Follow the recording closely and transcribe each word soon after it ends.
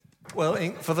Well,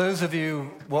 for those of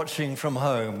you watching from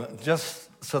home, just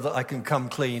so that I can come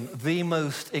clean, the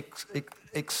most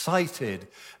excited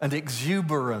and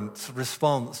exuberant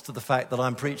response to the fact that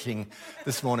I'm preaching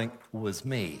this morning was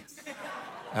me.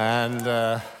 And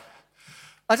I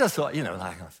just thought,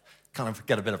 I kind of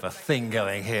get a bit of a thing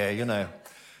going here.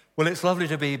 Well, it's lovely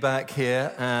to be back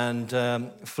here, and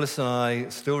Fliss and I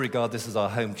still regard this as our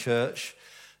home church.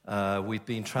 We've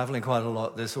been traveling quite a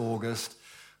lot this August,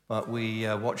 but we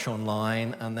watch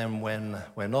online, and then when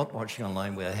we're not watching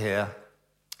online, we're here.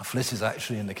 Fliss is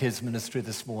actually in the kids' ministry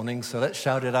this morning, so let's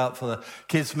shout it out for the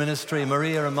kids' ministry,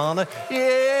 Maria and Mana.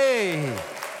 Yay!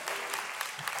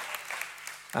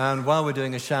 And while we're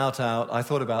doing a shout-out, I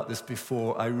thought about this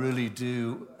before. I really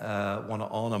do want to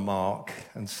honor Mark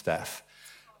and Steph.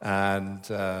 And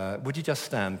would you just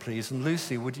stand, please? And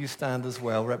Lucy, would you stand as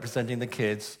well, representing the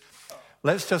kids?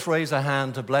 Let's just raise a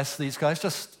hand to bless these guys.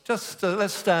 Just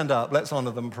let's stand up. Let's honor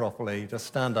them properly. Just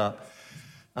stand up.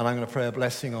 And I'm going to pray a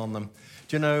blessing on them.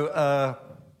 Do you know,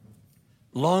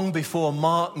 long before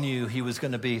Mark knew he was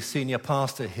going to be senior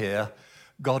pastor here,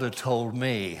 God had told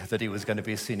me that he was going to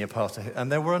be a senior pastor here.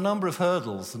 And there were a number of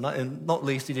hurdles, and not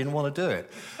least he didn't want to do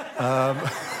it.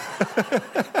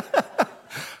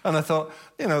 And I thought,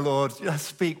 Lord, just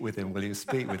speak with him, will you?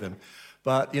 Speak with him.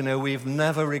 But, we've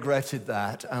never regretted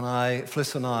that. And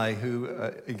Fliss and I, who,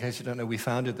 in case you don't know, we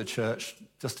founded the church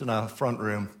just in our front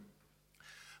room.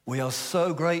 We are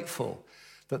so grateful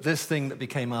that this thing that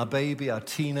became our baby, our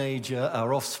teenager,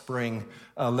 our offspring,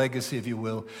 our legacy, if you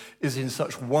will, is in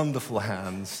such wonderful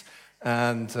hands.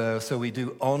 And so we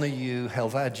do honor you,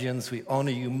 Helvadians. We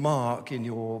honor you, Mark, in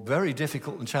your very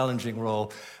difficult and challenging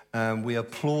role. And we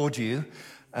applaud you,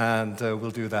 and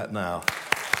we'll do that now.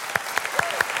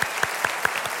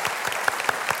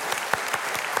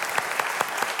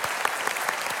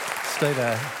 Stay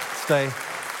there. Stay.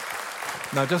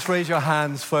 Now, just raise your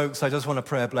hands, folks. I just want to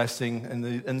pray a blessing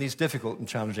in these difficult and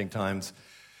challenging times.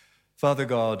 Father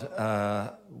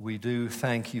God, we do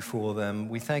thank you for them.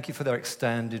 We thank you for their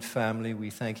extended family. We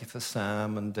thank you for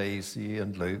Sam and Daisy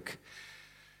and Luke.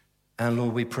 And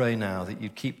Lord, we pray now that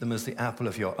you'd keep them as the apple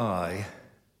of your eye,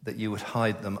 that you would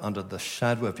hide them under the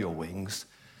shadow of your wings,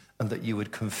 and that you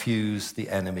would confuse the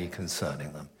enemy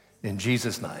concerning them. In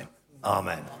Jesus' name,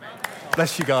 amen.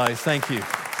 Bless you guys. Thank you.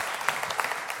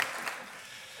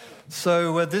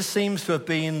 So this seems to have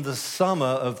been the summer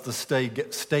of the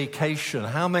staycation.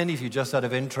 How many of you, just out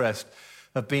of interest,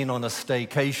 have been on a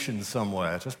staycation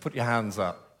somewhere? Just put your hands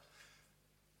up.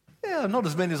 Yeah, not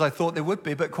as many as I thought there would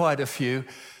be, but quite a few.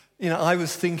 I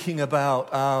was thinking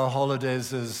about our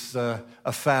holidays as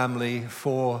a family,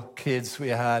 4 kids we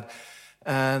had.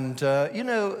 And,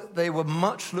 they were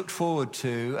much looked forward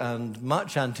to and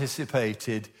much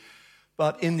anticipated.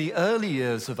 But in the early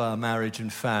years of our marriage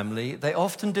and family, they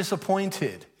often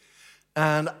disappointed.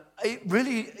 And it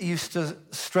really used to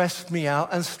stress me out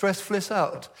and stress Fliss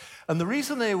out. And the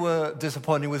reason they were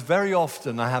disappointing was very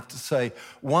often, I have to say,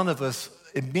 one of us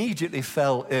immediately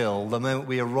fell ill the moment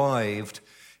we arrived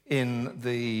in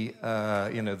the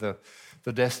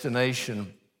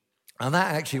destination. And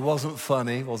that actually wasn't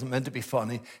funny, wasn't meant to be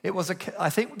funny. It was,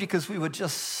 I think, because we were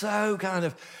just so kind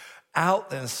of out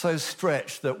there, so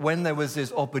stretched that when there was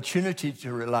this opportunity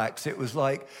to relax, it was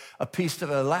like a piece of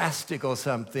elastic or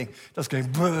something just going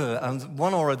brr, and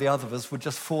one or the other of us would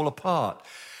just fall apart.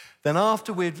 Then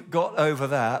after we'd got over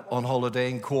that on holiday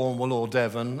in Cornwall or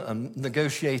Devon and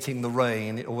negotiating the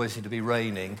rain, it always seemed to be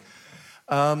raining,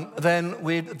 then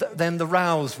the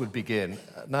rows would begin.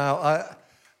 Now,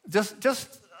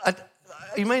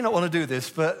 you may not want to do this,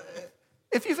 but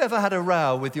if you've ever had a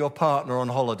row with your partner on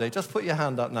holiday, just put your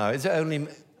hand up now. Is it only...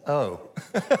 Oh.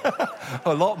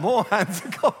 A lot more hands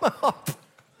have gone up.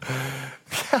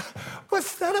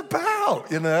 What's that about,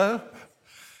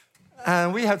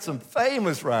 And we had some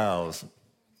famous rows.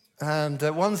 And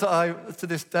ones that I, to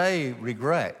this day,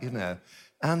 regret,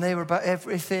 And they were about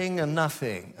everything and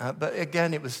nothing. But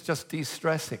again, it was just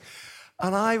de-stressing.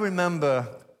 And I remember,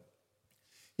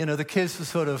 the kids were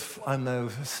sort of,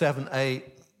 7, 8,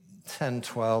 10,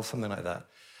 12, something like that.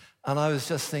 And I was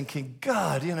just thinking,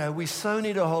 God, we so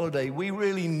need a holiday. We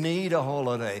really need a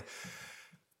holiday.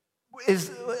 Is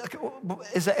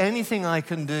there anything I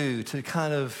can do to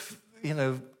kind of,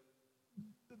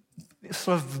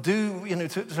 sort of do,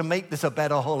 to make this a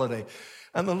better holiday?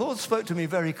 And the Lord spoke to me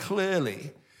very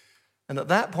clearly. And at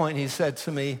that point, he said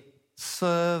to me,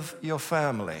 serve your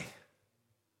family.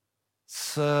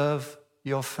 Serve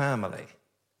your family.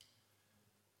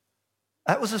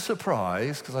 That was a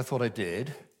surprise, because I thought I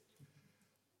did.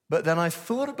 But then I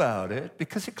thought about it,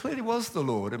 because it clearly was the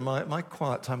Lord in my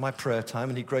quiet time, my prayer time,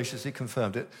 and he graciously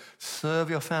confirmed it. Serve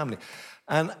your family.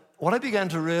 And what I began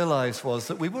to realize was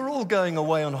that we were all going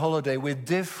away on holiday with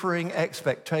differing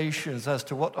expectations as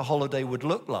to what a holiday would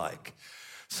look like.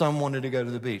 Some wanted to go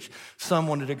to the beach. Some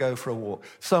wanted to go for a walk.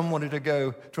 Some wanted to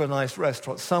go to a nice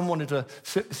restaurant. Some wanted to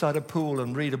sit beside a pool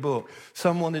and read a book.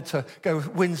 Some wanted to go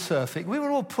windsurfing. We were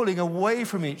all pulling away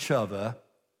from each other.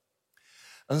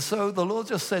 And so the Lord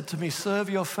just said to me, serve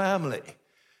your family.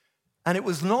 And it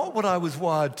was not what I was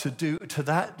wired to do to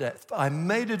that depth, but I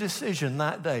made a decision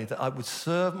that day that I would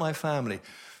serve my family.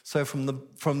 So in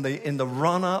the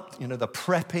run-up, the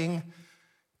prepping,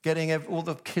 getting all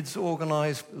the kids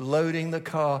organized, loading the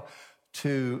car,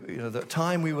 to the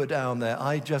time we were down there,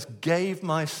 I just gave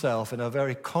myself in a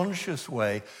very conscious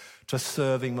way to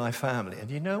serving my family. And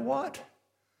you know what?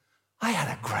 I had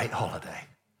a great holiday.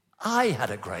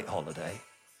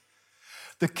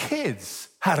 The kids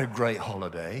had a great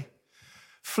holiday.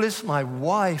 Fliss, my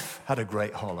wife, had a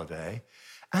great holiday,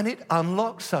 and it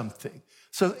unlocked something.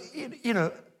 So,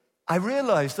 I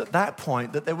realized at that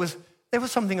point that there was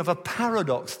something of a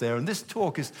paradox there, and this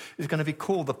talk is going to be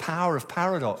called The Power of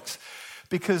Paradox,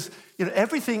 because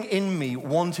everything in me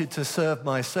wanted to serve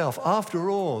myself. After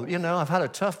all, I've had a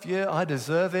tough year. I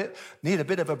deserve it. Need a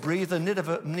bit of a breather. Need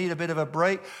a bit of a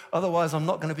break. Otherwise, I'm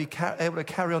not going to be able to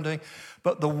carry on doing.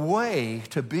 But the way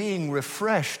to being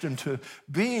refreshed and to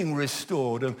being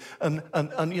restored and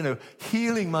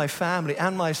healing my family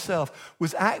and myself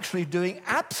was actually doing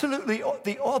absolutely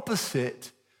the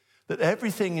opposite that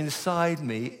everything inside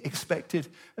me expected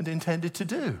and intended to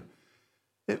do.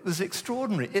 It was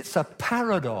extraordinary. It's a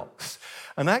paradox.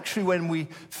 And actually, when we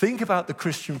think about the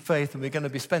Christian faith, and we're going to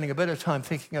be spending a bit of time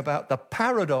thinking about the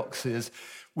paradoxes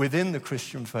within the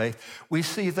Christian faith, we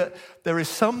see that there is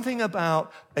something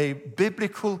about a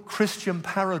biblical Christian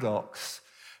paradox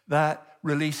that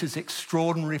releases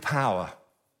extraordinary power.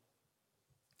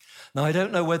 Now, I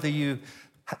don't know whether you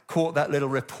caught that little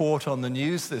report on the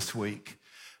news this week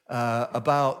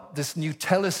about this new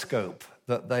telescope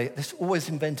they're always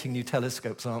inventing new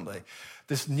telescopes, aren't they?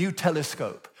 This new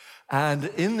telescope. And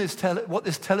in this what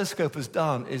this telescope has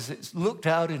done is it's looked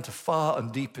out into far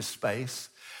and deeper space,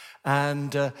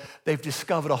 and they've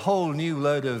discovered a whole new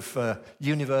load of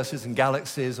universes and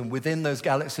galaxies, and within those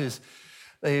galaxies,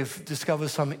 they've discovered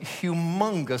some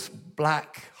humongous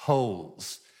black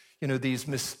holes. These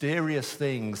mysterious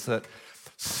things that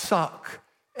suck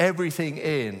everything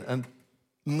in, and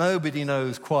nobody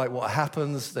knows quite what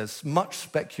happens. There's much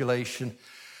speculation.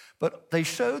 But they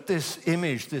showed this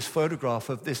image, this photograph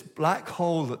of this black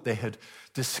hole that they had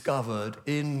discovered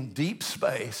in deep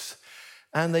space.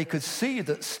 And they could see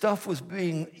that stuff was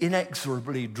being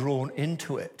inexorably drawn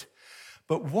into it.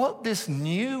 But what this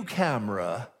new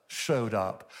camera showed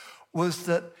up was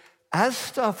that as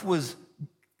stuff was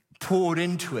poured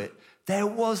into it, there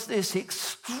was this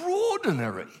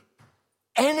extraordinary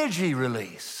energy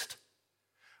released.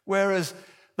 Whereas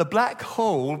the black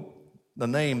hole, the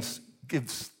name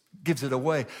gives it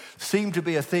away, seemed to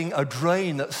be a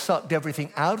drain that sucked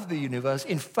everything out of the universe.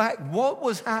 In fact, what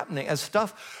was happening as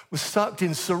stuff was sucked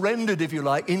in, surrendered, if you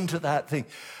like, into that thing,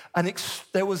 and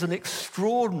there was an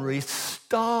extraordinary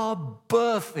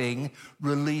star-birthing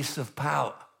release of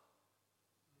power.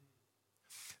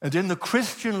 And in the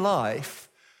Christian life,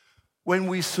 when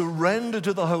we surrender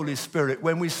to the Holy Spirit,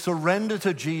 when we surrender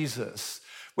to Jesus,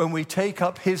 when we take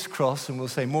up his cross, and we'll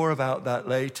say more about that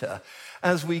later,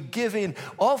 as we give in,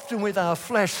 often with our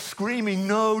flesh screaming,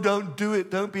 no, don't do it,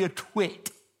 don't be a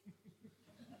twit.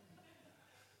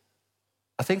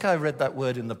 I think I read that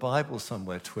word in the Bible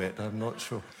somewhere, twit, I'm not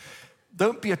sure.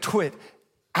 Don't be a twit.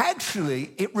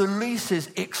 Actually, it releases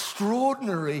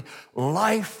extraordinary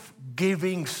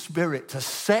life-giving spirit to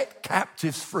set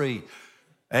captives free.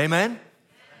 Amen?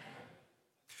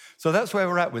 So that's where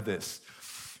we're at with this.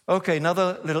 Okay,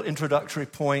 another little introductory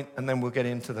point, and then we'll get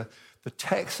into the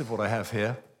text of what I have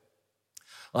here.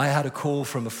 I had a call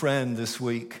from a friend this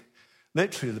week,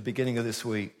 literally at the beginning of this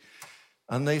week,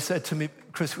 and they said to me,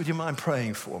 Chris, would you mind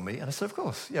praying for me? And I said, of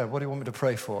course, yeah, what do you want me to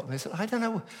pray for? And they said, I don't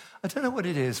know what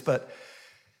it is, but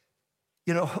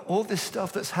all this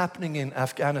stuff that's happening in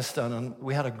Afghanistan, and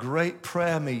we had a great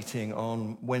prayer meeting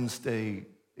on Wednesday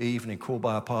evening called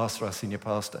by our senior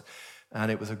pastor,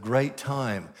 and it was a great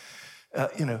time.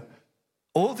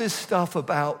 All this stuff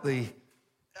about the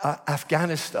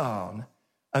Afghanistan,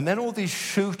 and then all these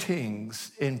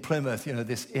shootings in Plymouth,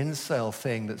 this incel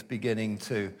thing that's beginning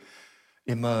to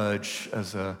emerge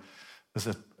as a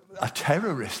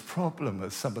terrorist problem,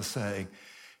 as some are saying.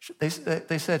 They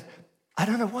said, I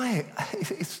don't know why,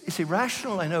 it's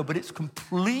irrational, I know, but it's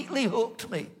completely hooked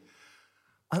me.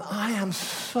 And I am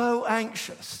so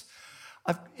anxious.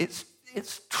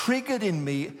 It's triggered in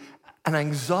me an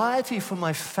anxiety for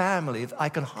my family that I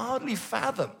can hardly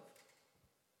fathom.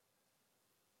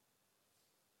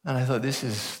 And I thought, this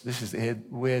is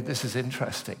weird, this is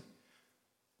interesting.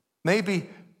 Maybe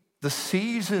the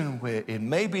season we're in,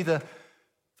 maybe the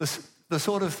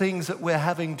sort of things that we're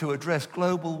having to address,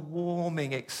 global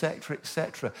warming, et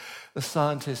cetera, the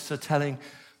scientists are telling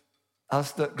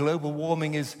us that global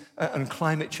warming and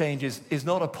climate change is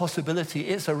not a possibility,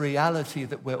 it's a reality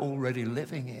that we're already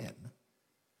living in.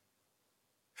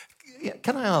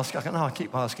 Can I ask, I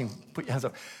keep asking, put your hands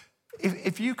up.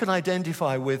 If you can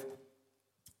identify with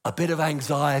a bit of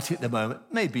anxiety at the moment,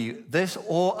 maybe this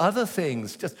or other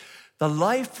things, just the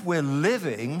life we're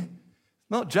living,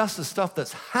 not just the stuff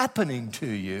that's happening to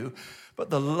you, but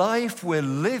the life we're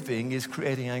living is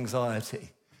creating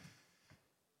anxiety.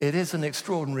 It is an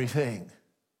extraordinary thing.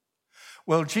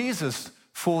 Well, Jesus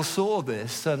foresaw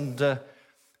this, and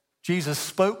Jesus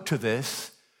spoke to this.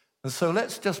 And so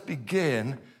let's just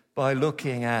begin by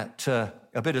looking at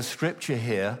a bit of scripture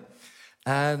here.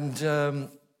 And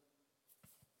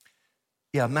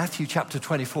Matthew chapter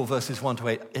 24, verses 1 to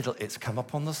 8. It's come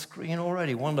up on the screen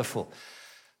already. Wonderful.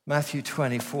 Matthew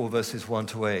 24, verses 1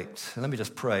 to 8. Let me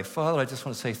just pray. Father, I just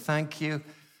want to say thank you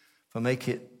for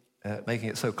making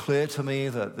it so clear to me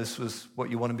that this was what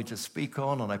you wanted me to speak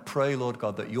on. And I pray, Lord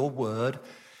God, that your word,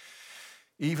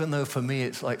 even though for me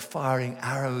it's like firing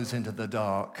arrows into the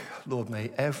dark, Lord,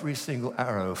 may every single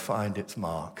arrow find its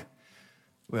mark.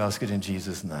 We ask it in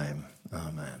Jesus' name.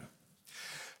 Amen.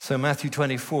 So Matthew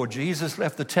 24, Jesus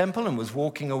left the temple and was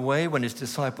walking away when his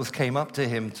disciples came up to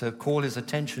him to call his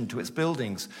attention to its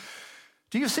buildings.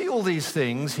 Do you see all these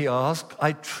things, he asked?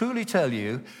 I truly tell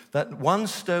you that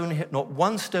not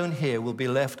one stone here will be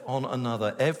left on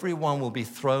another. Every one will be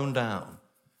thrown down.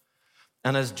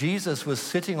 And as Jesus was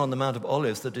sitting on the Mount of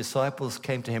Olives, the disciples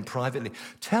came to him privately.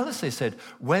 Tell us, they said,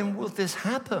 when will this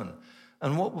happen?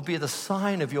 And what will be the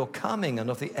sign of your coming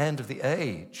and of the end of the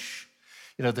age?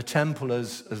 You know, the temple,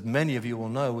 as many of you will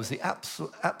know, was the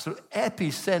absolute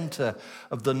epicenter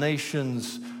of the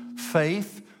nation's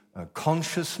faith,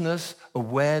 consciousness,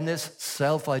 awareness,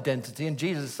 self-identity. And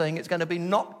Jesus is saying it's going to be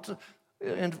knocked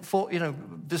and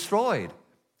destroyed.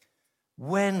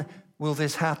 When will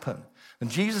this happen?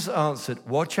 And Jesus answered,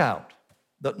 watch out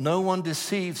that no one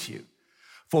deceives you.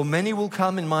 For many will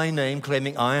come in my name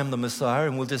claiming I am the Messiah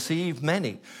and will deceive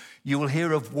many. You will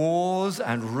hear of wars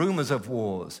and rumors of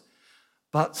wars.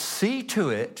 But see to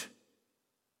it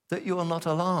that you are not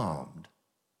alarmed.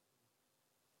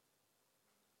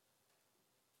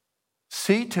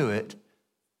 See to it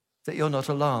that you're not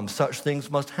alarmed. Such things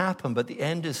must happen, but the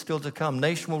end is still to come.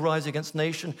 Nation will rise against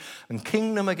nation and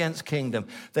kingdom against kingdom.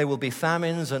 There will be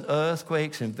famines and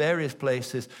earthquakes in various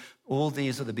places. All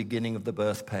these are the beginning of the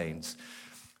birth pains.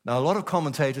 Now, a lot of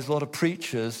commentators, a lot of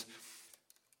preachers,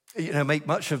 make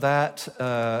much of that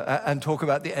and talk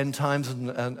about the end times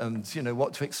and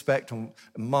what to expect. And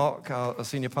Mark, our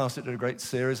senior pastor, did a great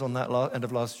series on that end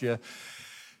of last year.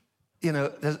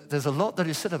 There's a lot that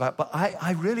is said about, but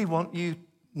I really want you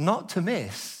not to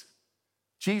miss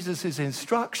Jesus'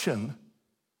 instruction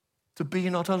to be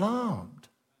not alarmed.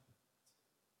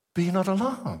 Be not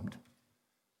alarmed.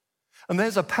 And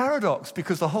there's a paradox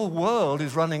because the whole world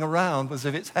is running around as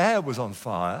if its hair was on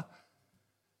fire.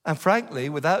 And frankly,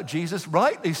 without Jesus,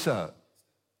 rightly so.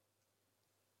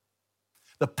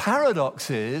 The paradox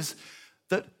is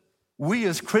that we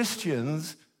as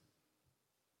Christians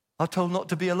are told not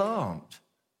to be alarmed.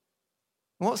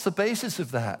 And what's the basis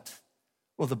of that?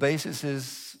 Well, the basis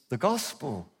is the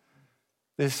gospel,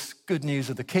 this good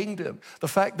news of the kingdom. The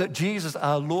fact that Jesus,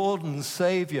 our Lord and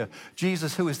Savior,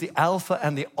 Jesus who is the Alpha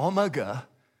and the Omega,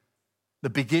 the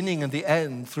beginning and the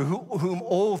end, through whom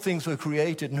all things were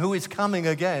created and who is coming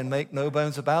again, make no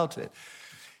bones about it.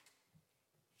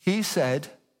 He said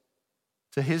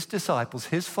to his disciples,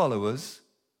 his followers,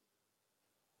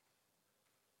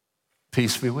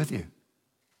 peace be with you.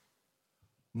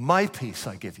 My peace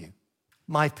I give you,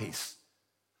 my peace.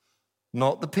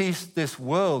 Not the peace this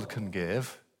world can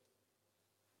give,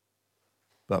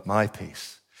 but my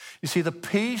peace. You see, the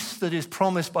peace that is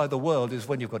promised by the world is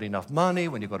when you've got enough money,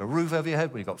 when you've got a roof over your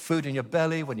head, when you've got food in your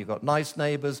belly, when you've got nice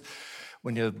neighbors,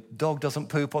 when your dog doesn't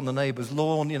poop on the neighbor's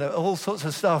lawn, all sorts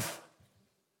of stuff.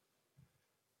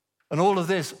 And all of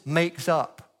this makes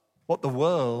up what the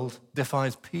world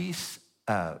defines peace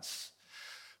as.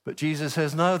 But Jesus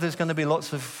says, no, there's going to be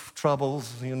lots of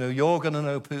troubles. You're going to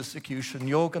know persecution.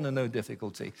 You're going to know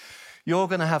difficulty. You're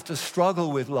going to have to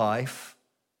struggle with life.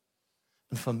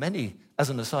 And for many, as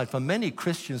an aside, for many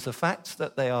Christians, the fact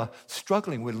that they are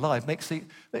struggling with life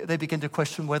they begin to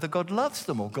question whether God loves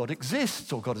them or God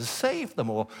exists or God has saved them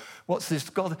or what's this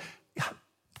God.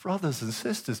 Brothers and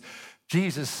sisters,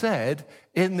 Jesus said,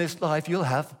 in this life you'll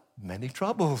have many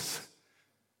troubles.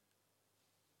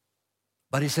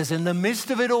 But he says, in the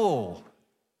midst of it all,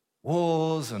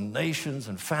 wars and nations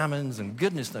and famines and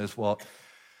goodness knows what,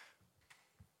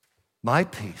 my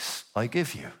peace I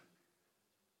give you.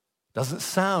 Doesn't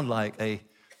sound like a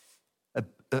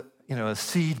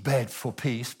seedbed for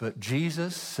peace, but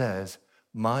Jesus says,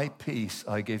 my peace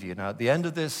I give you. Now, at the end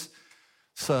of this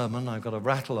sermon, I've got to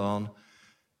rattle on.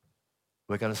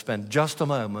 We're going to spend just a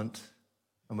moment,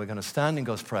 and we're going to stand in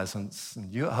God's presence,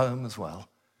 and you at home as well,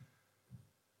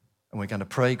 and we're going to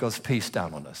pray God's peace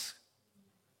down on us.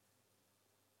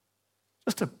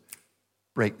 Just to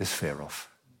break this fear off.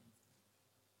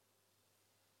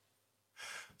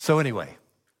 So anyway,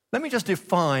 let me just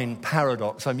define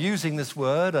paradox. I'm using this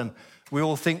word, and we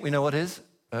all think we know what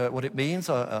it means.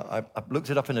 I looked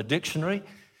it up in a dictionary,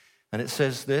 and it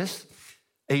says this: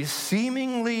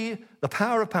 the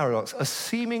power of paradox, a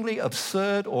seemingly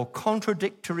absurd or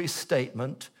contradictory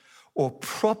statement or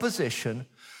proposition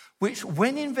which,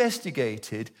 when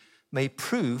investigated, may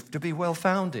prove to be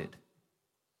well-founded.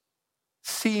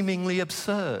 Seemingly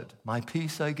absurd. My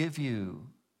peace I give you.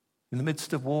 In the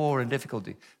midst of war and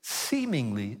difficulty.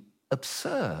 Seemingly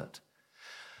absurd.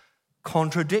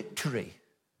 Contradictory.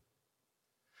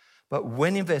 But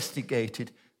when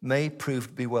investigated, may prove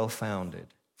to be well-founded.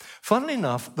 Funnily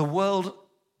enough, the world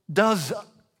does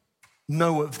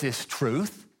know of this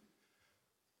truth.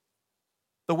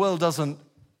 The world doesn't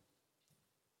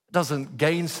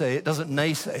gainsay it, doesn't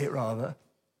naysay it rather,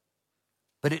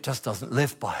 but it just doesn't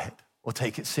live by it or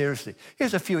take it seriously.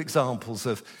 Here's a few examples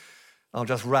I'll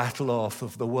just rattle off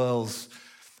of the world's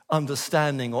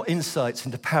understanding or insights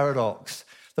into paradox.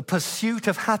 The pursuit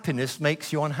of happiness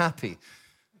makes you unhappy.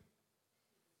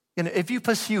 If you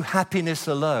pursue happiness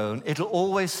alone, it'll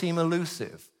always seem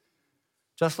elusive.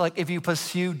 Just like if you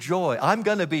pursue joy. I'm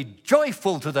going to be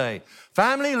joyful today.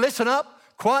 Family, listen up,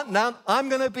 quiet down. I'm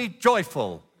going to be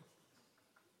joyful.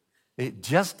 It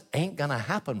just ain't going to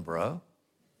happen, bro.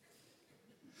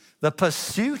 The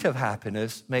pursuit of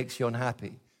happiness makes you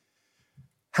unhappy.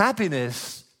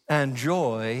 Happiness and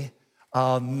joy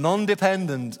are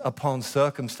non-dependent upon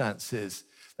circumstances.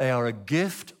 They are a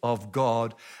gift of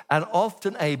God and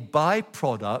often a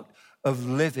byproduct of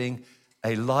living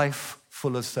a life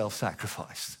full of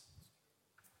self-sacrifice.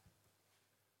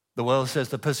 The world says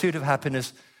the pursuit of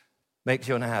happiness makes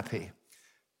you unhappy.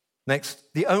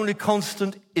 Next, the only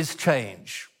constant is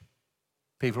change.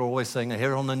 People are always saying,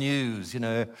 here on the news,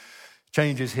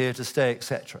 change is here to stay,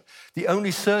 etc. The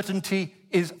only certainty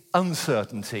is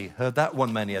uncertainty. Heard that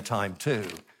one many a time too.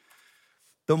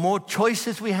 The more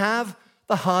choices we have,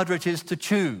 the harder it is to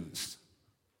choose.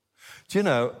 Do you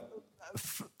know,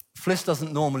 Fliss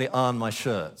doesn't normally iron my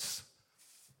shirts.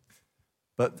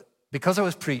 But because I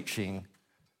was preaching,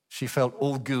 she felt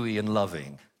all gooey and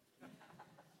loving.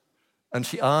 And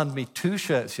she ironed me 2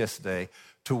 shirts yesterday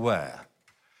to wear.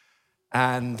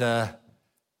 And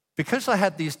because I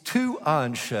had these 2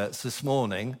 iron shirts this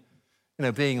morning,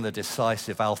 being the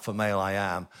decisive alpha male I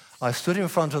am, I stood in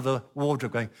front of the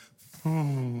wardrobe going,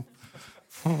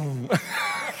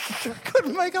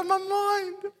 couldn't make up my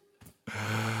mind.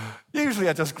 Usually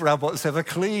I just grab what's ever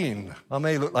clean. I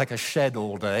may look like a shed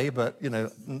all day, but,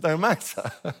 no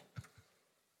matter.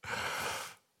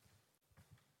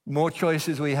 More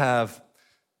choices we have,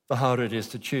 the harder it is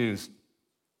to choose.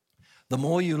 The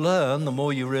more you learn, the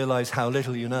more you realize how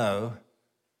little you know.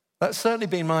 That's certainly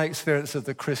been my experience of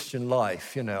the Christian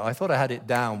life. I thought I had it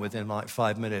down within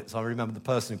 5 minutes. I remember the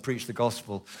person who preached the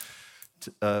gospel,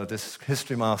 this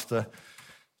history master,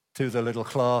 to the little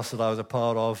class that I was a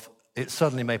part of. It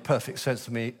suddenly made perfect sense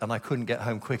to me, and I couldn't get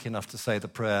home quick enough to say the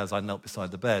prayer as I knelt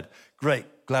beside the bed.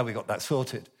 Great, glad we got that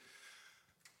sorted.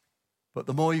 But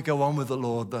the more you go on with the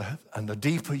Lord, and the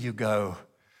deeper you go,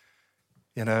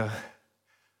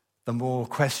 the more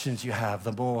questions you have,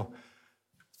 the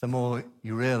more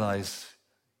you realize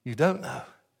you don't know.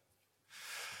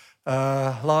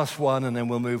 Last one, and then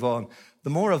we'll move on. The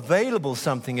more available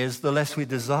something is, the less we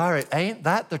desire it. Ain't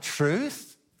that the truth?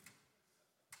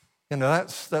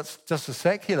 That's just a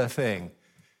secular thing.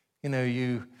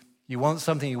 You want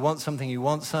something, you want something, you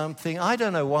want something. I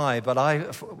don't know why, but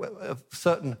a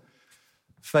certain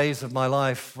phase of my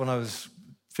life when I was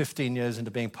 15 years into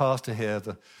being pastor here,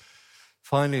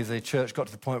 finally the church got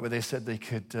to the point where they said they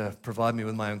could provide me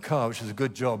with my own car, which was a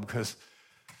good job because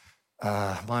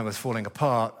mine was falling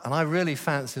apart. And I really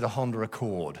fancied a Honda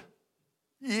Accord.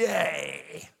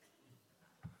 Yay!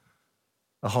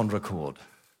 a Honda Accord.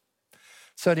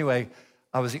 So anyway,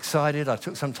 I was excited. I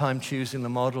took some time choosing the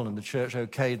model, and the church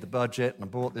okayed the budget, and I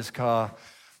bought this car,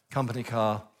 company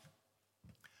car.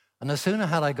 And no sooner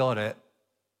had I got it,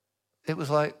 it was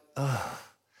like,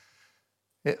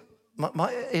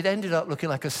 it ended up looking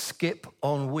like a skip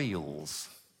on wheels.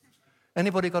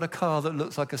 Anybody got a car that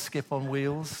looks like a skip on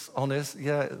wheels? Honest?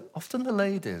 Yeah, often the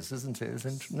ladies, isn't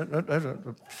it?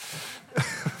 No.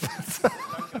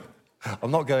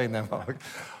 I'm not going there, Mark.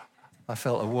 I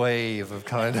felt a wave of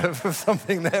kind of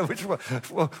something there which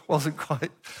wasn't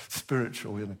quite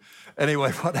spiritual, you know.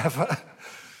 Anyway, whatever.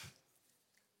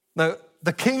 Now,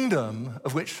 the kingdom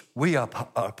of which we are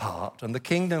a part, and the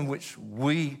kingdom which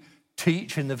we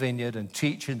teach in the Vineyard and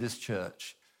teach in this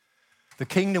church, the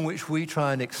kingdom which we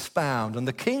try and expound, and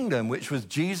the kingdom which was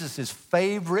Jesus'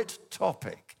 favorite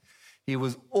topic. He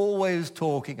was always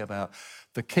talking about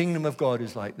the kingdom of God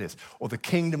is like this, or the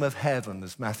kingdom of heaven,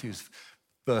 as Matthew's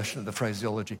version of the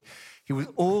phraseology. He was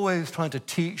always trying to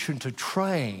teach and to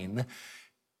train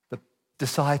the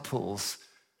disciples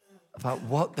about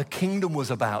what the kingdom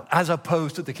was about, as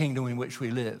opposed to the kingdom in which we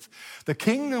live. The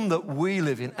kingdom that we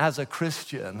live in as a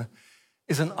Christian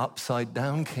is an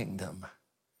upside-down kingdom.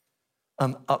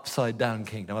 An upside-down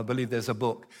kingdom. I believe there's a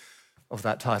book of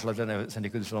that title. I don't know if it's any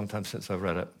good. It's a long time since I've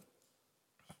read it.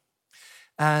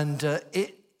 And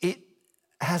it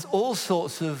has all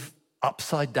sorts of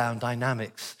upside-down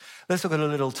dynamics. Let's look at a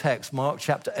little text. Mark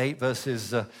chapter 8,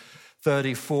 verses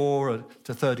 34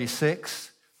 to 36.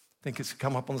 I think it's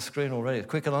come up on the screen already. It's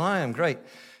quicker than I am. Great.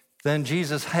 Then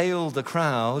Jesus hailed the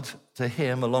crowd to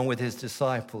him along with his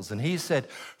disciples. And he said,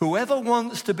 whoever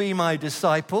wants to be my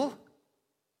disciple,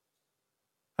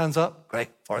 hands up. Great.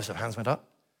 Forest of hands went up.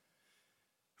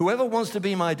 Whoever wants to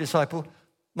be my disciple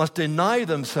must deny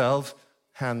themselves,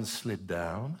 hands slid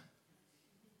down,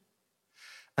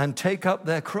 and take up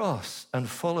their cross and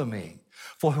follow me.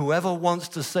 For whoever wants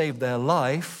to save their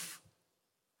life,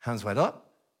 hands went up,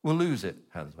 will lose it.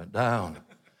 Hands went down.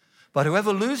 But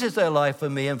whoever loses their life for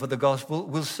me and for the gospel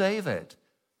will save it.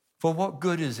 For what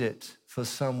good is it for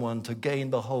someone to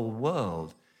gain the whole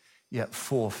world, yet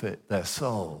forfeit their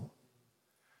soul?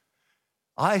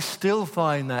 I still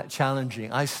find that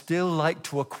challenging. I still like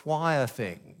to acquire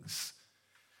things.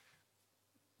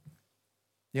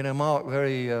 You know, Mark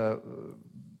very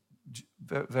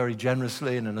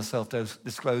generously and in a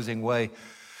self-disclosing way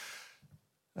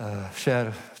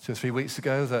shared 2 or 3 weeks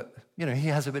ago that, you know, he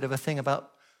has a bit of a thing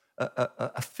about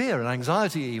a fear and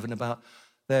anxiety even about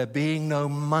there being no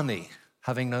money,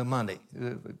 having no money.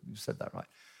 You said that right.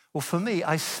 Well, for me,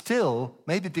 I still,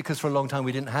 maybe because for a long time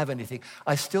we didn't have anything,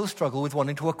 I still struggle with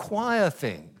wanting to acquire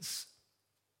things.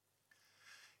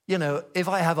 You know, if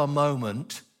I have a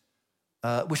moment,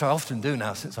 which I often do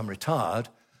now since I'm retired,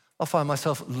 I'll find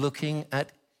myself looking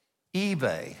at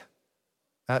eBay,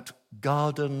 at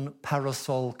garden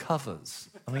parasol covers.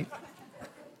 I mean,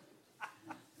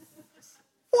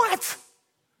 what?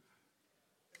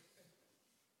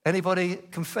 Anybody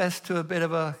confess to a bit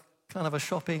of a kind of a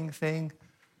shopping thing?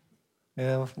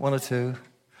 Yeah, 1 or 2.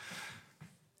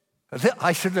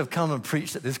 I shouldn't have come and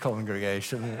preached at this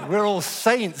congregation. We're all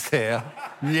saints here.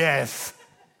 Yes.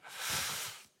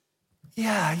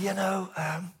 Yeah, you know,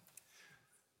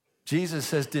 Jesus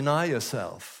says, deny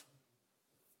yourself.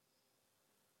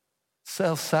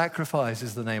 Self-sacrifice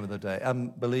is the name of the day.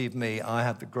 And believe me, I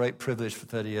had the great privilege for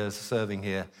 30 years of serving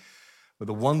here with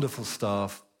a wonderful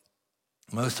staff,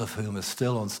 most of whom are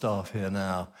still on staff here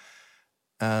now.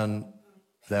 And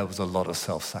there was a lot of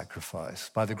self-sacrifice.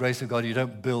 By the grace of God, you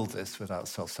don't build this without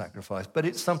self-sacrifice, but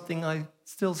it's something I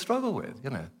still struggle with, you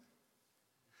know.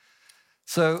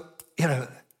 So, you know,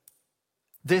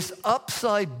 this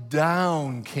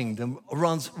upside-down kingdom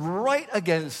runs right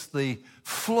against the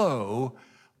flow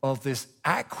of this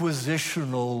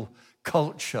acquisitional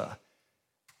culture,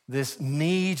 this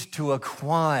need to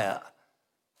acquire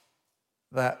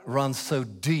that runs so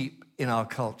deep in our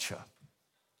culture.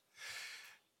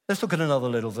 Let's look at another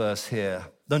little verse here.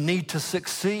 The need to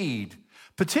succeed,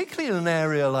 particularly in an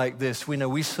area like this. We know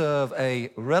we serve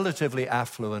a relatively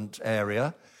affluent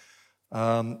area.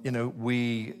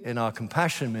 We, in our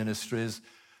compassion ministries,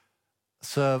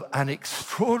 serve an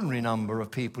extraordinary number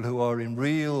of people who are in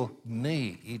real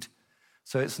need.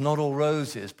 So it's not all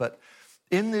roses, but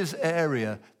in this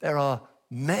area, there are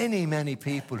many, many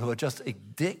people who are just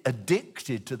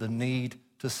addicted to the need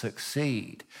to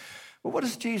succeed. Well, what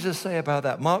does Jesus say about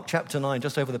that? Mark chapter 9,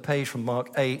 just over the page from Mark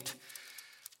 8,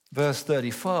 verse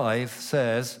 35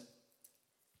 says,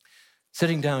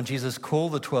 sitting down, Jesus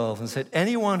called the 12 and said,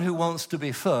 anyone who wants to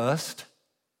be first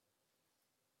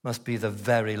must be the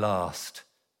very last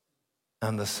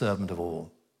and the servant of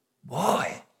all.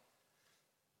 Boy,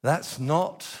 that's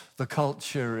not the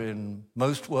culture in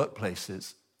most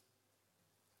workplaces.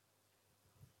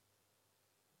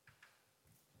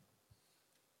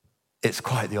 It's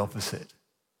quite the opposite.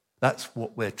 That's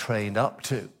what we're trained up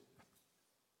to.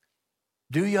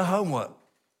 Do your homework.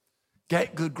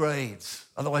 Get good grades.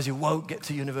 Otherwise you won't get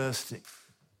to university.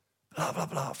 Blah, blah,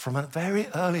 blah. From a very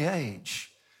early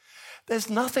age. There's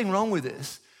nothing wrong with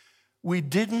this. We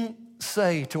didn't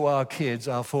say to our kids,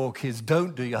 our 4 kids,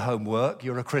 don't do your homework,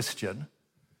 you're a Christian.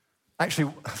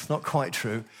 Actually, that's not quite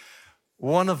true.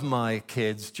 One of my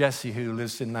kids, Jessie, who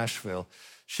lives in Nashville,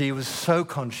 she was so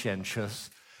conscientious.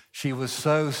 She was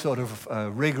so sort of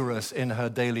rigorous in her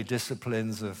daily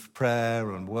disciplines of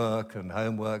prayer and work and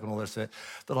homework and all this, that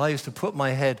I used to put my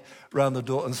head around the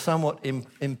door and somewhat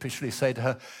impishly say to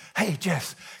her, hey,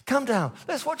 Jess, come down.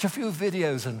 Let's watch a few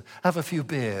videos and have a few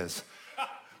beers.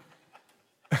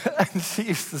 And she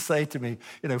used to say to me,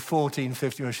 14,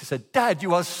 15, she said, Dad,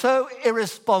 you are so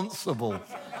irresponsible.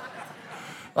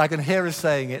 I can hear her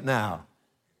saying it now.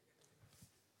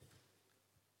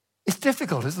 It's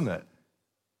difficult, isn't it?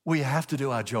 We have to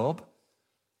do our job.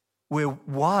 We're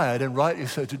wired, and rightly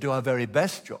so, to do our very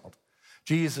best job.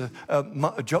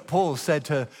 Paul said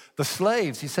to the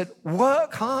slaves, he said,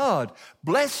 work hard,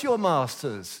 bless your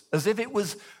masters, as if it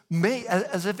was me,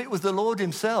 as if it was the Lord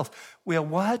himself. We are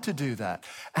wired to do that.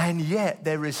 And yet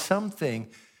there is something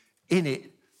in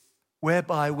it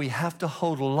whereby we have to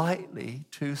hold lightly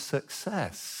to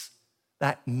success,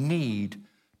 that need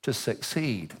to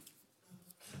succeed.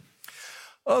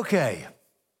 Okay.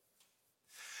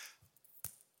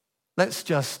 Let's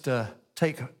just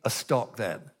take a stock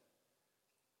then.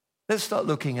 Let's start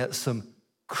looking at some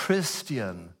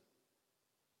Christian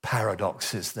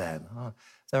paradoxes then.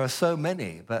 There are so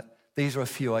many, but these are a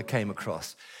few I came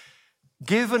across.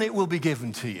 Give and it will be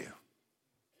given to you.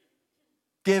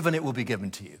 Give and it will be given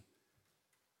to you.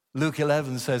 Luke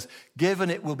 11 says, give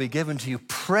and it will be given to you,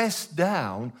 pressed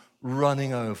down,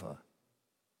 running over.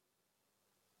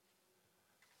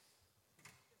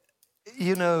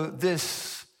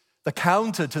 The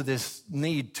counter to this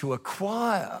need to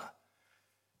acquire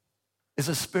is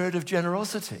a spirit of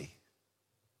generosity.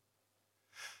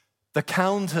 The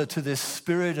counter to this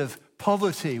spirit of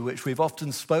poverty, which we've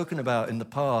often spoken about in the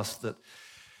past,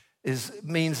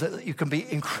 means that you can be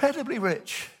incredibly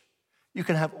rich. You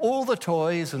can have all the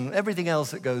toys and everything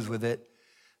else that goes with it,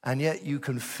 and yet you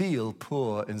can feel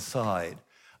poor inside.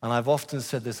 And I've often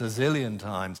said this a zillion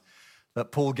times,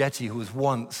 that Paul Getty, who was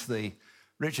once the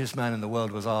richest man in the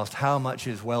world, was asked, how much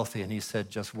is wealthy? And he said,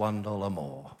 just $1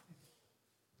 more.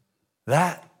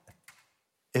 That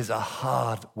is a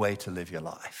hard way to live your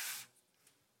life.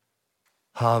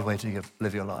 Hard way to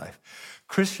live your life.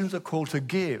 Christians are called to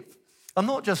give. I'm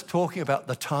not just talking about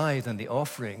the tithe and the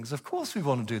offerings. Of course we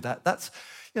want to do that. That's,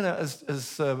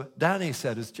 as Danny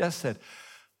said, as Jess said,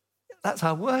 that's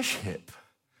our worship.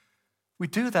 We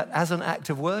do that as an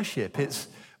act of worship.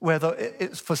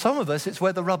 For some of us, it's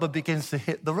where the rubber begins to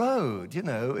hit the road.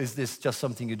 Is this just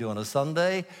something you do on a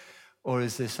Sunday, or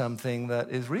is this something that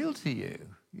is real to you?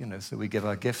 So we give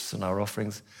our gifts and our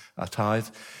offerings, our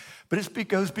tithes. But it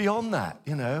goes beyond that,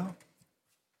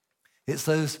 It's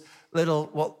those little,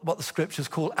 what the scriptures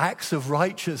call acts of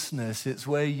righteousness. It's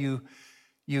where you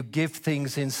give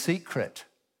things in secret.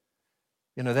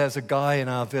 There's a guy in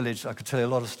our village, I could tell you a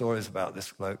lot of stories about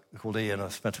this bloke called Ian.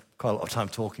 I've spent quite a lot of time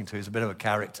talking to him. He's a bit of a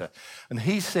character. And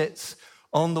he sits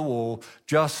on the wall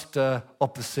just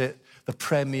opposite the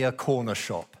Premier Corner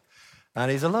Shop. And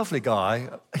he's a lovely guy.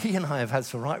 He and I have had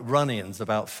some right run-ins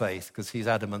about faith because he's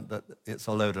adamant that it's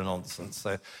a load of nonsense.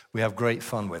 So we have great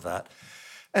fun with that.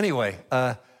 Anyway,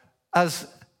 as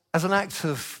an act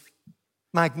of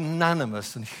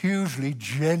magnanimous and hugely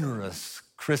generous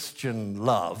Christian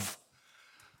love,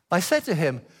 I said to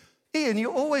him, Ian,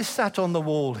 you always sat on the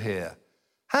wall here.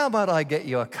 How about I get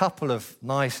you a couple of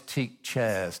nice teak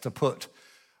chairs to put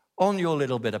on your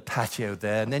little bit of patio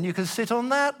there, and then you can sit on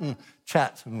that and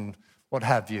chat and what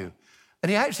have you. And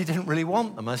he actually didn't really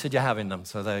want them. I said, you're having them,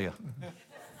 so there you go.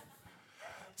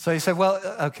 So he said, well,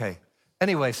 okay.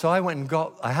 Anyway, so I went and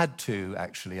I had two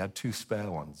spare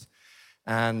ones.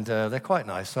 And they're quite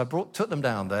nice. So I took them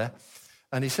down there.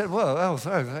 And he said, well,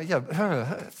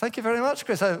 thank you very much,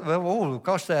 Chris. Oh,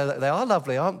 gosh, they are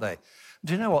lovely, aren't they?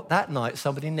 Do you know what? That night,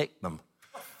 somebody nicked them.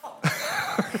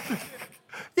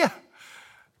 Yeah.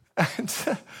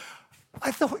 And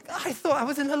I thought I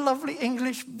was in a lovely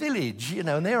English village,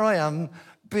 and there I am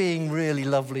being really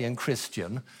lovely and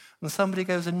Christian, and somebody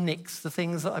goes and nicks the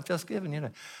things that I've just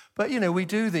given, But, we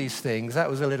do these things. That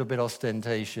was a little bit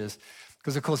ostentatious.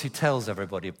 Because, of course, he tells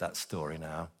everybody that story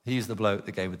now. He's the bloke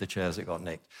that gave with the chairs that got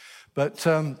nicked. But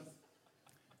the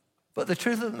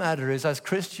truth of the matter is, as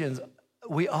Christians,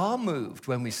 we are moved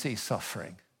when we see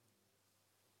suffering.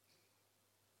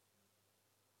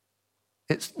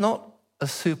 It's not a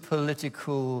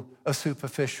superficial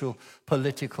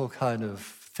political kind of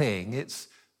thing.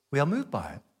 We are moved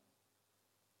by it.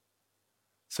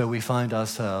 So we find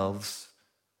ourselves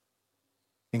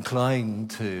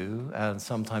inclined to, and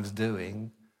sometimes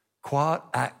doing, quiet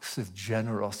acts of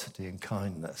generosity and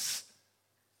kindness,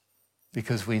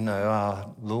 because we know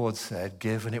our Lord said,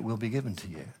 give and it will be given to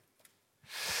you.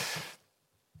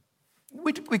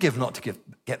 We give not to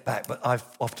get back, but I've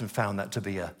often found that to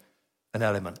be an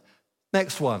element.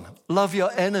 Next one, love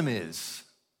your enemies.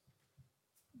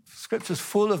 Scripture's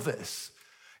full of this.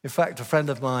 In fact, a friend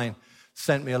of mine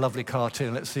sent me a lovely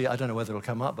cartoon. Let's see, I don't know whether it'll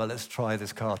come up, but let's try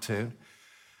this cartoon.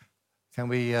 Can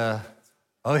we, here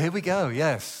we go,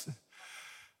 yes.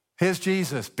 Here's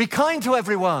Jesus. Be kind to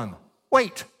everyone.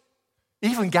 Wait,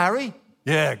 even Gary?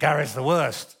 Yeah, Gary's the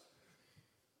worst.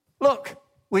 Look,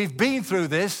 we've been through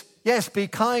this. Yes, be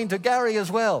kind to Gary as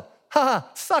well. Ha,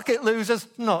 suck it, losers.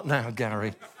 Not now,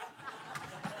 Gary.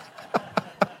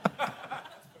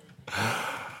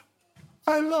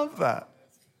 I love that.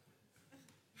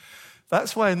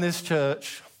 That's why in this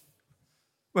church,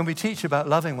 when we teach about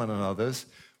loving one another,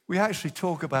 we actually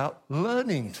talk about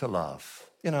learning to love.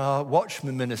 You know, our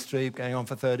Watchman ministry, going on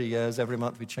for 30 years, every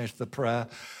month we change the prayer,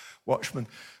 Watchman.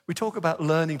 We talk about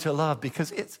learning to love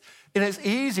because it's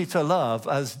easy to love,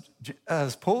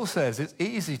 as Paul says, it's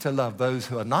easy to love those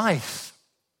who are nice.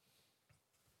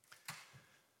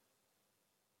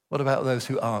 What about those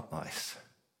who aren't nice?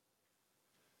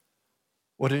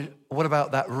 What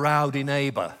about that rowdy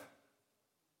neighbor?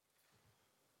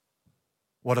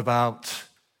 What about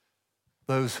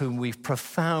those whom we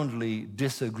profoundly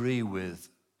disagree with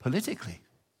politically?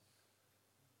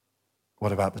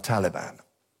 What about the Taliban?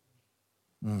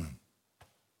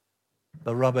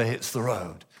 The rubber hits the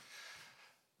road.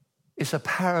 It's a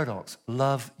paradox.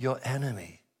 Love your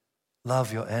enemy.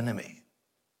 Love your enemy.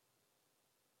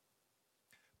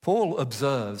 Paul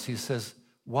observes, he says,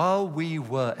 while we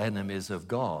were enemies of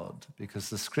God, because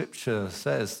the scripture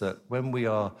says that when we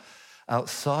are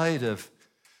outside of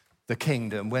the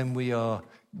kingdom, when we are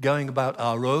going about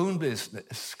our own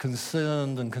business,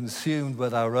 concerned and consumed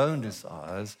with our own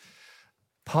desires,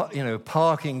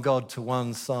 parking God to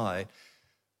one side,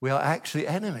 we are actually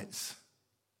enemies.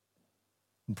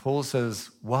 And Paul says,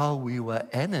 while we were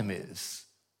enemies,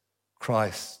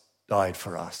 Christ died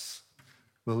for us.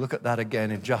 We'll look at that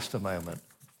again in just a moment.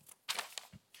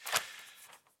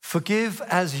 Forgive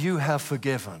as you have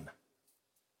forgiven.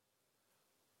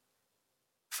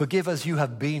 Forgive as you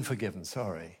have been forgiven,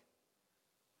 sorry.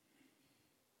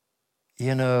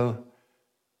 You know,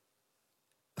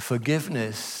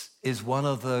 forgiveness is one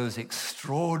of those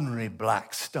extraordinary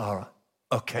black star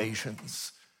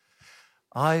occasions.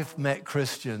 I've met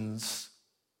Christians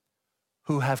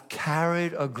who have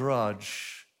carried a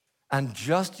grudge and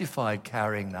justified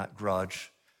carrying that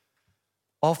grudge,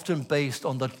 often based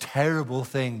on the terrible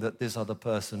thing that this other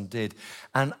person did.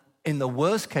 And in the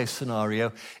worst case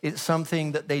scenario, it's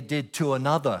something that they did to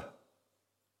another,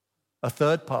 a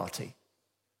third party.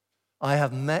 I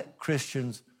have met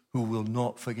Christians who will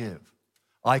not forgive.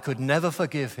 I could never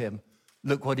forgive him.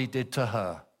 Look what he did to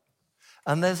her.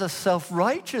 And there's a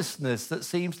self-righteousness that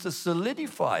seems to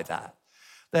solidify that.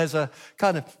 There's a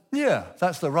kind of, yeah,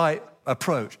 that's the right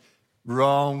approach.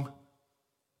 Wrong.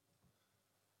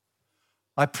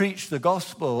 I preached the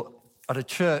gospel at a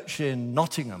church in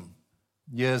Nottingham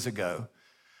years ago,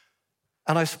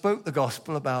 and I spoke the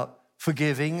gospel about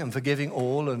forgiving and forgiving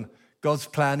all, and God's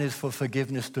plan is for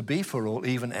forgiveness to be for all,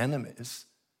 even enemies.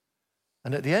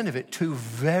 And at the end of it, two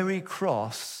very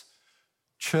cross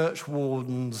church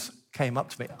wardens came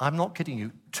up to me. I'm not kidding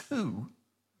you, two,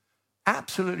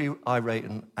 absolutely irate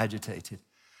and agitated,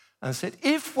 and said,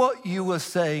 if what you were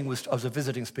saying was, I was a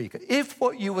visiting speaker, if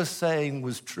what you were saying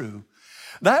was true,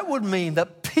 that would mean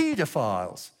that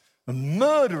pedophiles and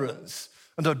murderers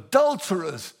and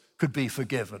adulterers could be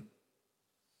forgiven.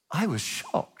 I was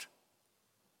shocked.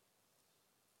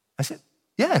 I said,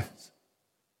 yes.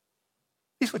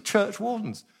 These were church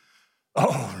wardens.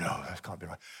 Oh, no, that can't be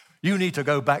right. You need to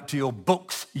go back to your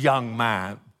books, young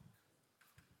man.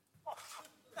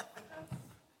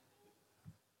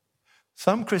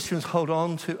 Some Christians hold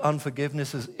on to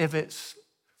unforgiveness as if it's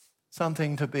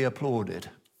something to be applauded.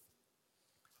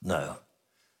 No.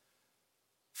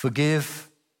 Forgive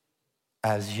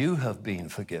as you have been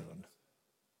forgiven.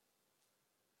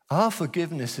 Our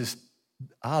forgiveness is,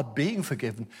 our being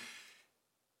forgiven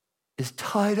is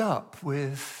tied up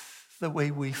with the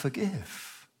way we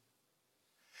forgive.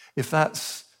 If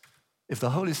the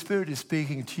Holy Spirit is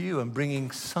speaking to you and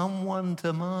bringing someone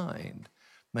to mind,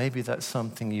 maybe that's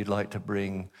something you'd like to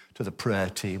bring to the prayer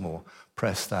team or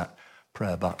press that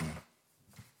prayer button.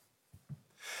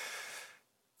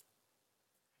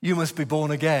 You must be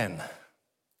born again.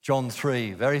 John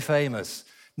 3, very famous.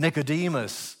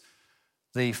 Nicodemus,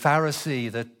 the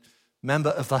Pharisee, the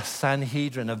member of the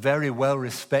Sanhedrin, a very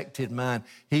well-respected man,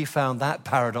 he found that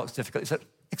paradox difficult. He said,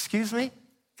 excuse me,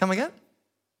 come again?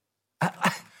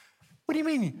 What do you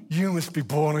mean you must be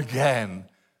born again?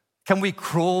 Can we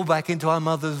crawl back into our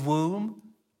mother's womb?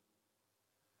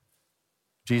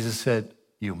 Jesus said,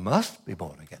 you must be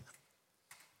born again.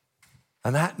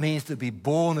 And that means to be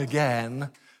born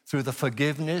again through the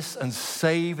forgiveness and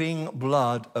saving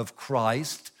blood of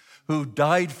Christ, who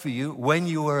died for you when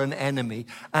you were an enemy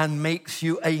and makes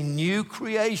you a new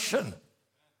creation.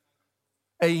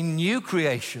 A new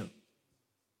creation.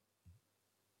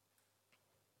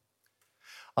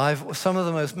 Some of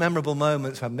the most memorable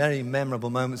moments, I have many memorable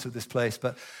moments of this place,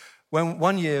 but when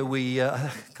one year I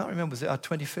can't remember, was it our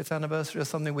 25th anniversary or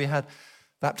something, we aimed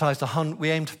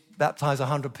to baptize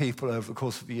 100 people over the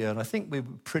course of the year, and I think we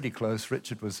were pretty close.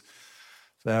 Richard was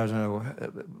there, I don't know,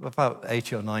 about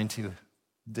 80 or 90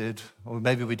 did, or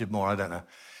maybe we did more, I don't know.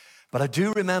 But I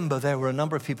do remember there were a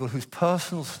number of people whose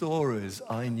personal stories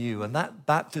I knew, and that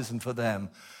baptism for them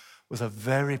was a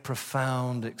very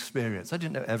profound experience. I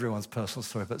didn't know everyone's personal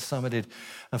story, but some did.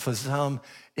 And for some,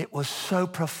 it was so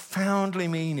profoundly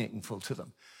meaningful to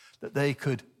them that they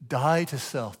could die to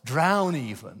self, drown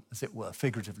even, as it were,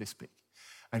 figuratively speaking,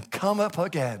 and come up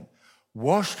again,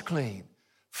 washed clean,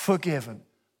 forgiven,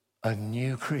 a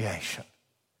new creation.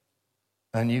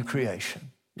 A new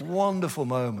creation. Wonderful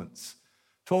moments.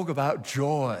 Talk about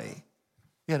joy.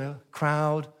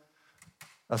 Crowd,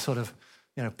 a sort of,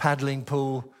 paddling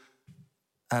pool,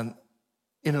 and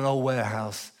in an old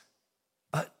warehouse.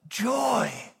 But joy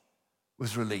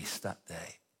was released that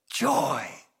day. Joy.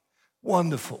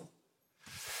 Wonderful.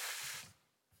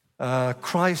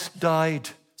 Christ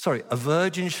died. A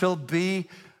virgin shall give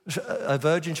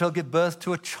birth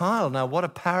to a child. Now, what a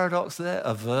paradox there.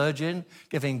 A virgin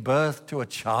giving birth to a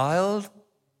child.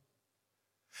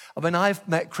 I mean, I've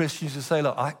met Christians who say,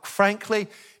 look, frankly,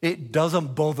 it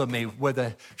doesn't bother me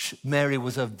whether Mary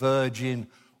was a virgin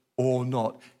or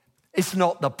not. It's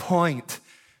not the point.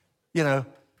 Who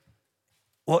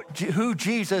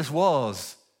Jesus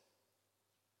was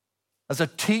as a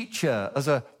teacher, as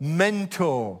a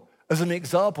mentor, as an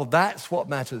example, that's what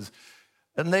matters.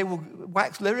 And they will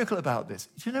wax lyrical about this.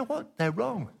 Do you know what? They're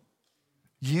wrong.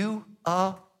 You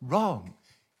are wrong.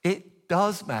 It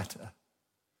does matter.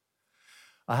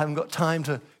 I haven't got time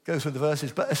to go through the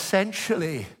verses, but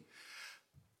essentially,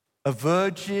 a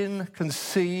virgin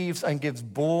conceives and gives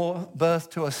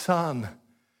birth to a son,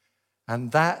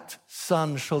 and that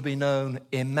son shall be known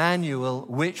Emmanuel,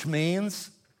 which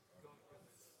means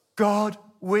God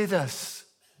with us.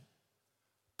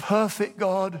 Perfect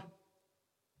God,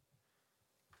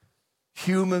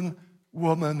 human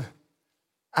woman,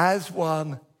 as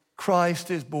one,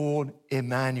 Christ is born,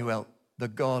 Emmanuel, the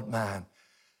God-man.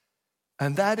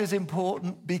 And that is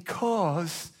important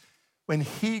because when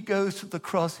he goes to the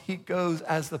cross, he goes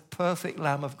as the perfect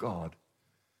Lamb of God.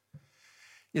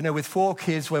 With 4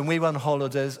 kids, when we were on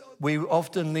holidays, we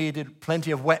often needed plenty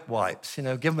of wet wipes.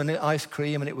 Give them an ice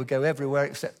cream and it would go everywhere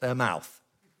except their mouth.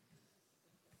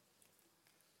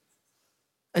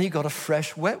 And you got a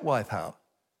fresh wet wipe out.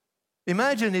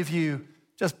 Imagine if you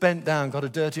just bent down, got a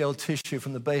dirty old tissue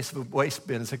from the base of a waste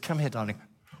bin and said, come here, darling.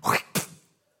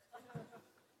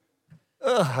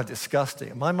 Ugh, how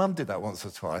disgusting. My mum did that once or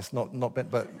twice, not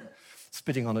but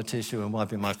spitting on a tissue and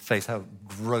wiping my face. How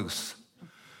gross.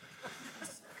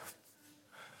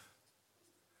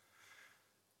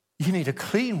 You need a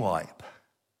clean wipe.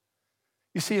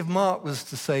 You see, if Mark was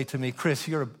to say to me, Chris,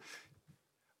 you're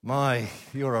a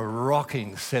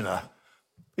rocking sinner.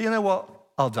 But you know what?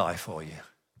 I'll die for you.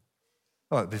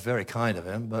 Well, it'd be very kind of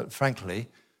him, but frankly,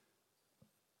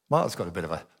 Mark's got a bit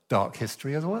of a dark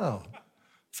history as well.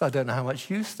 So I don't know how much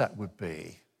use that would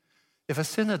be. If a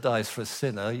sinner dies for a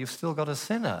sinner, you've still got a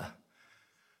sinner.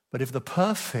 But if the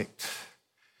perfect,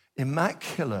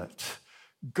 immaculate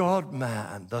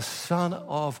God-man, the Son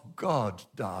of God,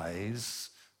 dies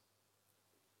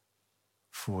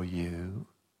for you,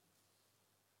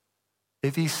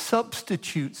 if he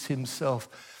substitutes himself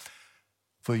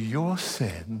for your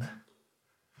sin,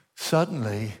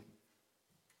 suddenly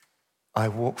I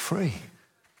walk free.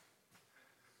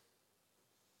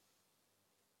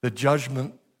 The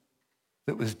judgment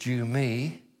that was due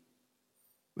me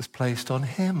was placed on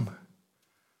him.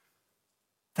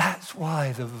 That's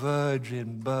why the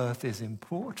virgin birth is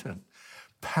important.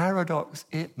 Paradox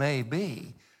it may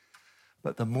be,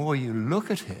 but the more you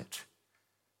look at it,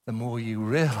 the more you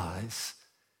realize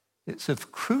it's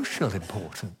of crucial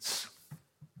importance.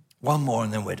 One more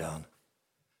and then we're done.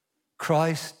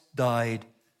 Christ died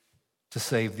to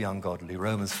save the ungodly.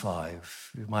 Romans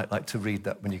 5. You might like to read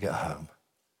that when you get home.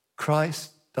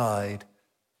 Christ died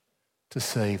to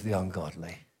save the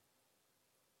ungodly.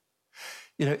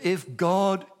 You know, if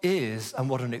God is, and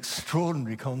what an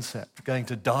extraordinary concept, going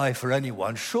to die for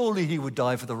anyone, surely he would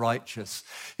die for the righteous,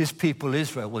 his people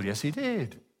Israel. Well, yes, he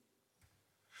did.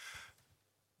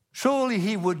 Surely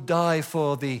he would die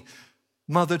for the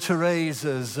Mother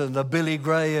Teresas and the Billy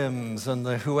Grahams and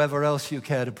the whoever else you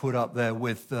care to put up there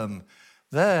with them.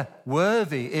 They're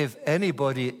worthy if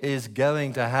anybody is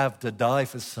going to have to die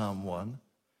for someone.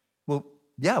 Well,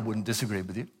 yeah, I wouldn't disagree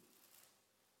with you.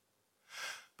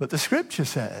 But the scripture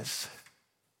says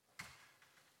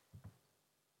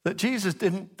that Jesus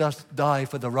didn't just die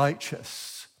for the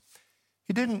righteous.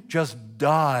 He didn't just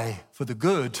die for the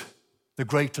good, the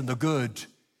great and the good.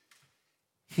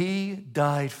 He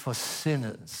died for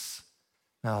sinners.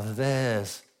 Now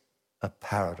there's a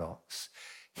paradox.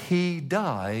 He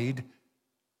died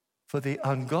for the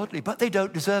ungodly, but they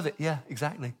don't deserve it. Yeah,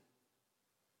 exactly.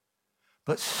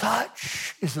 But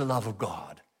such is the love of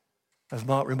God, as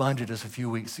Mark reminded us a few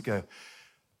weeks ago.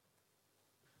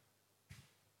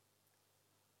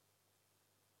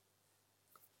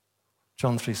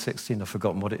 John 3:16, I've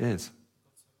forgotten what it is.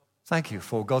 Thank you.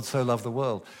 For God so loved the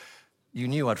world. You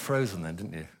knew I'd frozen then,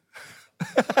 didn't you?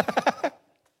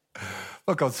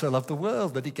 For God so loved the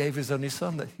world that he gave his only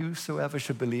son, that whosoever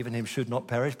should believe in him should not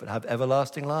perish but have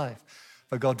everlasting life.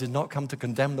 For God did not come to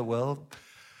condemn the world,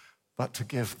 but to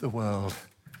give the world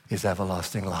his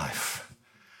everlasting life.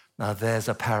 Now there's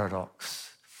a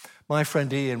paradox. My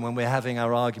friend Ian, when we're having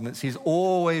our arguments, he's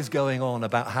always going on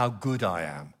about how good I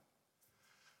am.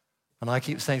 And I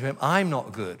keep saying to him, I'm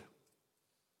not good.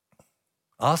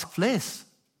 Ask Fliss.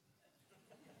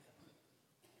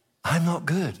 I'm not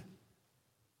good.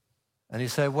 And you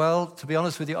say, well, to be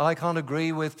honest with you, I can't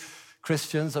agree with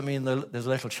Christians. I mean, there's a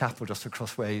little chapel just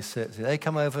across where he sits. They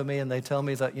come over me and they tell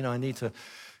me that, I need to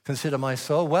consider my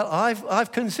soul. Well,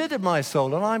 I've considered my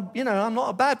soul, and I'm not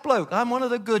a bad bloke. I'm one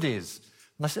of the goodies.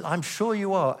 And I said, I'm sure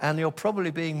you are, and you're probably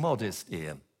being modest,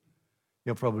 Ian.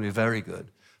 You're probably very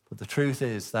good. But the truth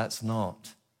is, that's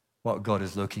not what God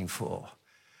is looking for.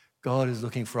 God is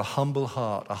looking for a humble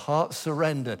heart, a heart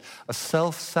surrendered, a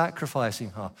self-sacrificing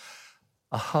heart,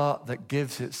 a heart that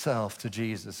gives itself to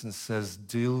Jesus and says,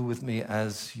 deal with me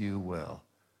as you will.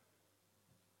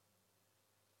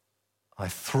 I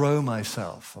throw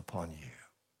myself upon you.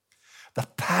 The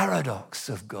paradox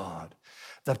of God,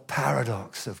 the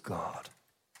paradox of God.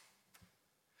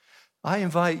 I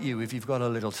invite you, if you've got a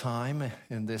little time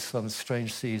in this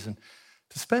strange season,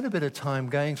 to spend a bit of time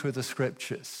going through the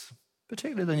scriptures,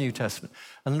 particularly the New Testament,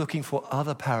 and looking for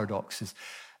other paradoxes.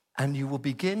 And you will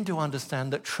begin to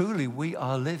understand that truly we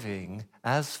are living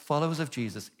as followers of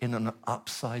Jesus in an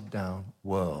upside-down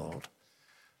world.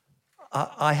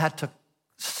 I had to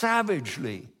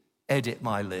savagely edit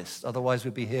my list, otherwise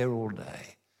we'd be here all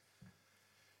day.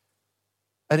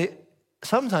 And it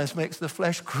sometimes makes the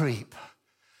flesh creep.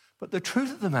 But the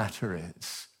truth of the matter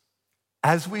is,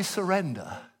 as we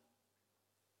surrender,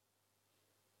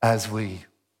 as we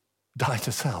die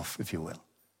to self, if you will,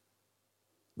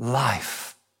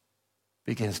 life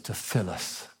begins to fill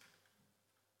us.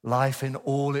 Life in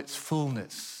all its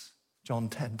fullness, John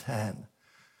 10:10.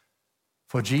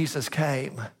 For Jesus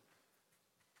came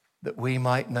that we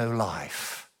might know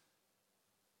life,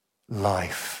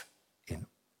 life in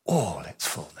all its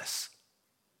fullness.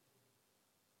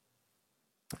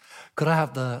 Could I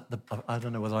have I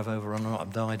don't know whether I've overrun or not,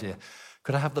 I've no idea.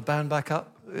 Could I have the band back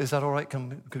up? Is that all right? Can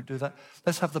we do that?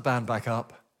 Let's have the band back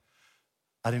up.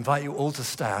 I'd invite you all to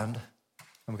stand.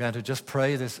 I'm going to just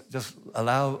pray this, just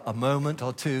allow a moment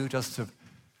or two just to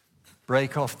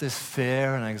break off this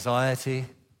fear and anxiety.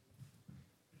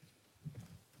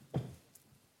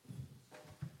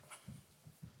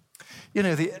 You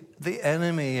know, the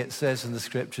enemy, it says in the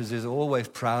scriptures, is always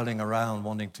prowling around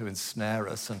wanting to ensnare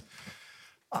us. And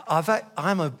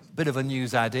I'm a bit of a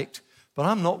news addict, but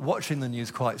I'm not watching the news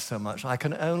quite so much. I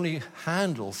can only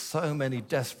handle so many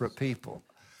desperate people.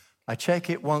 I check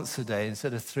it once a day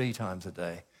instead of 3 times a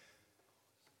day.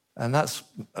 And that's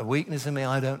a weakness in me,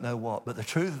 I don't know what. But the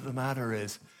truth of the matter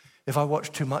is, if I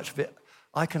watch too much of it,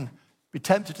 I can be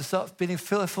tempted to start being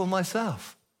fearful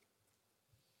myself.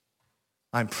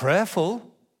 I'm prayerful,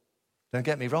 don't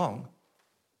get me wrong,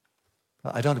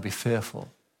 but I don't want to be fearful.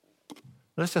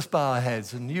 Let's just bow our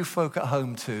heads. And you folk at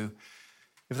home too,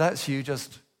 if that's you,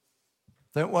 just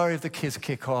don't worry if the kids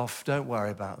kick off. Don't worry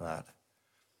about that.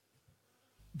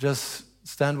 Just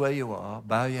stand where you are,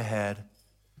 bow your head,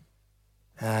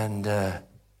 and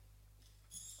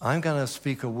I'm going to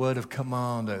speak a word of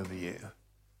command over you.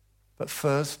 But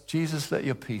first, Jesus, let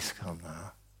your peace come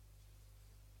now.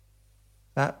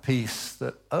 That peace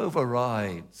that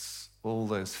overrides all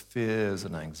those fears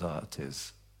and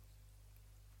anxieties.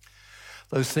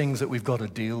 Those things that we've got to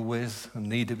deal with and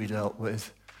need to be dealt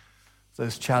with.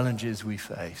 Those challenges we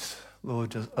face.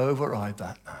 Lord, just override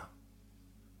that now.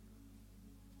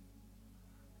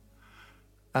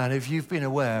 And if you've been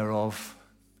aware of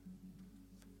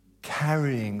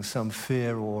carrying some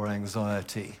fear or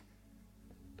anxiety,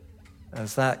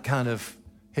 as that kind of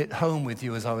hit home with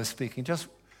you as I was speaking, just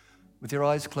with your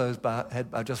eyes closed,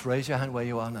 head bowed, just raise your hand where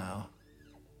you are now.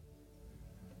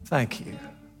 Thank you.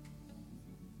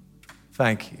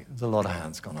 Thank you. There's a lot of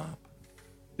hands gone up.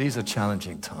 These are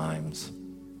challenging times.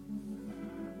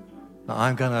 Now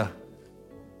I'm going to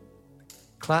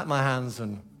clap my hands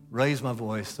and raise my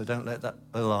voice, so don't let that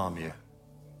alarm you.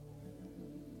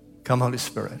 Come, Holy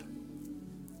Spirit.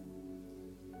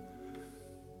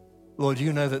 Lord,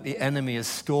 you know that the enemy is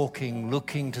stalking,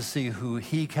 looking to see who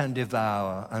he can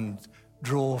devour and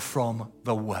draw from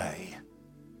the way.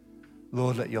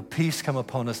 Lord, let your peace come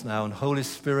upon us now. And Holy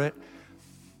Spirit,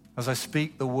 as I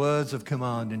speak the words of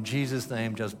command in Jesus'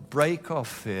 name, just break off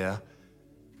fear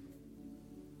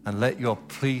and let your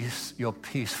peace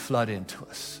flood into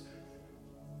us.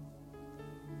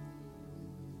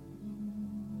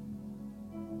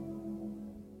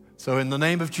 So in the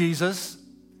name of Jesus,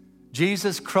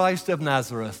 Jesus Christ of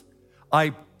Nazareth, I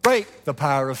break the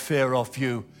power of fear off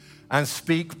you and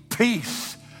speak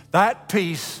peace, that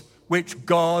peace which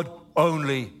God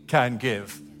only can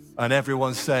give. And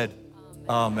everyone said,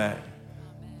 Amen.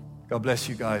 God bless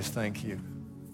you guys. Thank you.